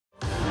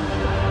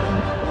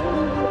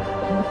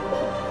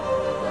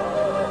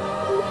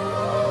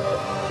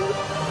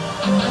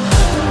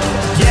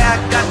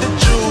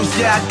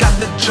yeah, I got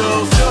the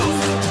juice.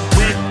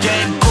 Whip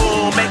game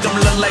cool, make them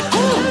look like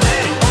cool.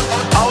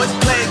 Always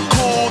play it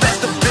cool, that's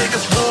the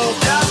biggest rule.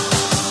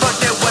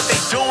 Forget what they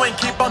doing,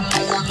 keep on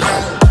doing.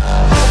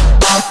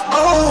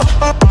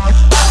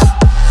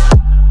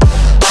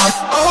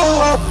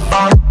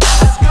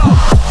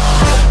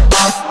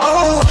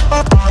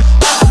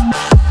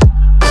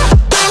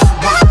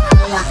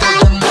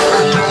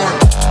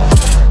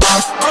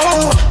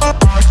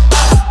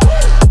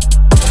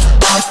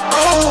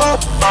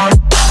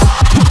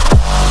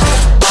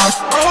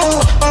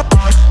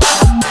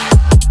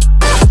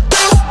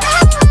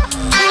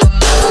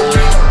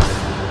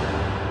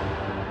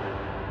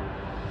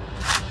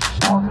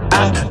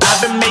 I've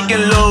been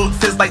making loot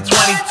since like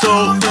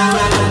 22.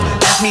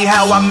 Ask me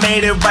how I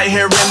made it right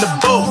here in the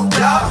booth.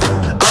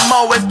 I'm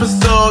always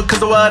pursued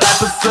cause of what I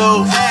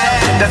pursue.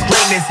 That's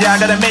greatness, yeah, I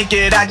gotta make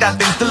it, I got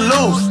things to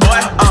lose.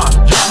 Boy,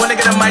 wanna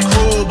get in my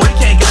crew, boy, you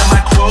can't get in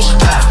my crew.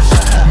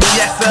 Me,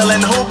 XL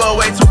and Huber,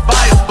 way too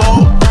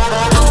fireable.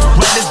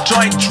 When this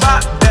joint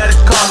drop, better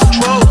call the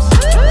troops.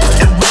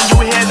 And when you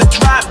hear the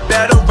drop,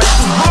 better raise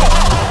the roof.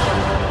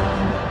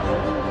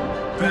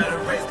 Better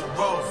raise the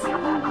roof.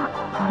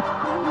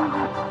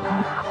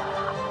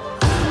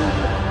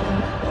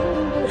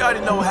 You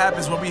already know what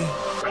happens when we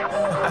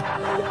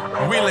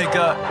link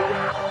up.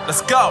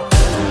 Let's go.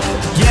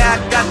 Yeah, I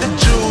got the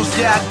juice.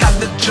 Yeah, I got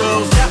the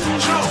juice.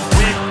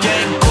 Whip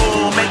game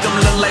cool, make them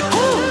look like cool.